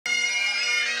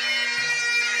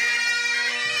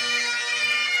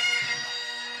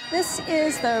This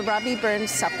is the Robbie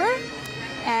Burns Supper,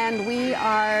 and we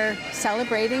are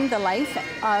celebrating the life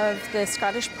of the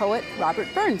Scottish poet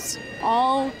Robert Burns.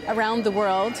 All around the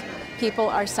world, people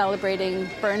are celebrating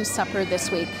Burns Supper this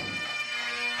week.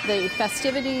 The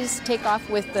festivities take off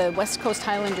with the West Coast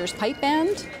Highlanders Pipe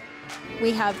Band.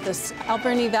 We have the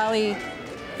Alberni Valley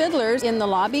Fiddlers in the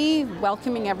lobby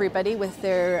welcoming everybody with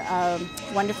their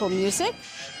wonderful music.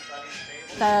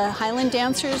 The Highland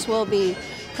dancers will be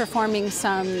performing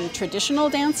some traditional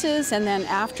dances, and then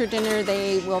after dinner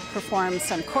they will perform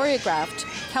some choreographed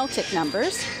Celtic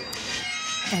numbers.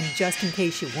 And just in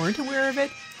case you weren't aware of it,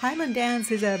 Highland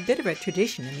Dance is a bit of a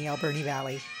tradition in the Alberni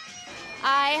Valley.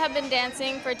 I have been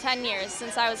dancing for 10 years,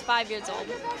 since I was 5 years old.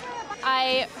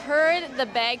 I heard the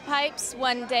bagpipes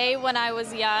one day when I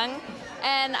was young,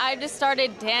 and I just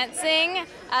started dancing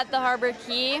at the Harbor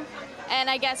Quay, and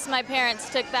I guess my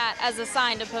parents took that as a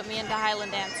sign to put me into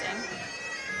Highland dancing.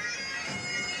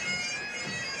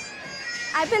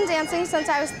 I've been dancing since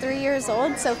I was 3 years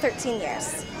old, so 13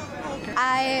 years.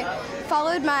 I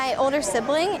followed my older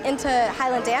sibling into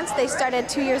Highland Dance. They started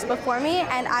 2 years before me,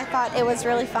 and I thought it was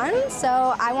really fun,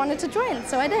 so I wanted to join,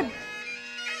 so I did.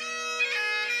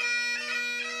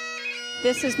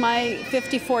 This is my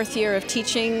 54th year of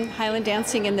teaching Highland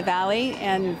dancing in the Valley,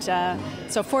 and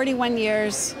so 41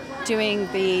 years doing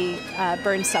the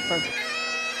Burns Supper.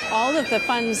 All of the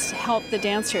funds help the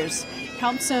dancers,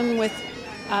 helps them with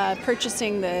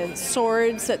purchasing the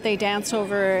swords that they dance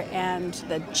over and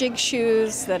the jig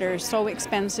shoes that are so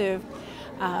expensive,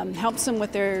 helps them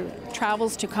with their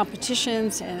travels to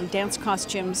competitions and dance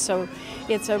costumes. So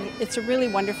it's a really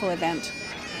wonderful event.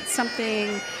 It's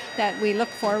something that we look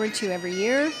forward to every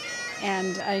year,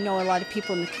 and I know a lot of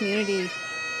people in the community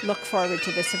look forward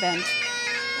to this event.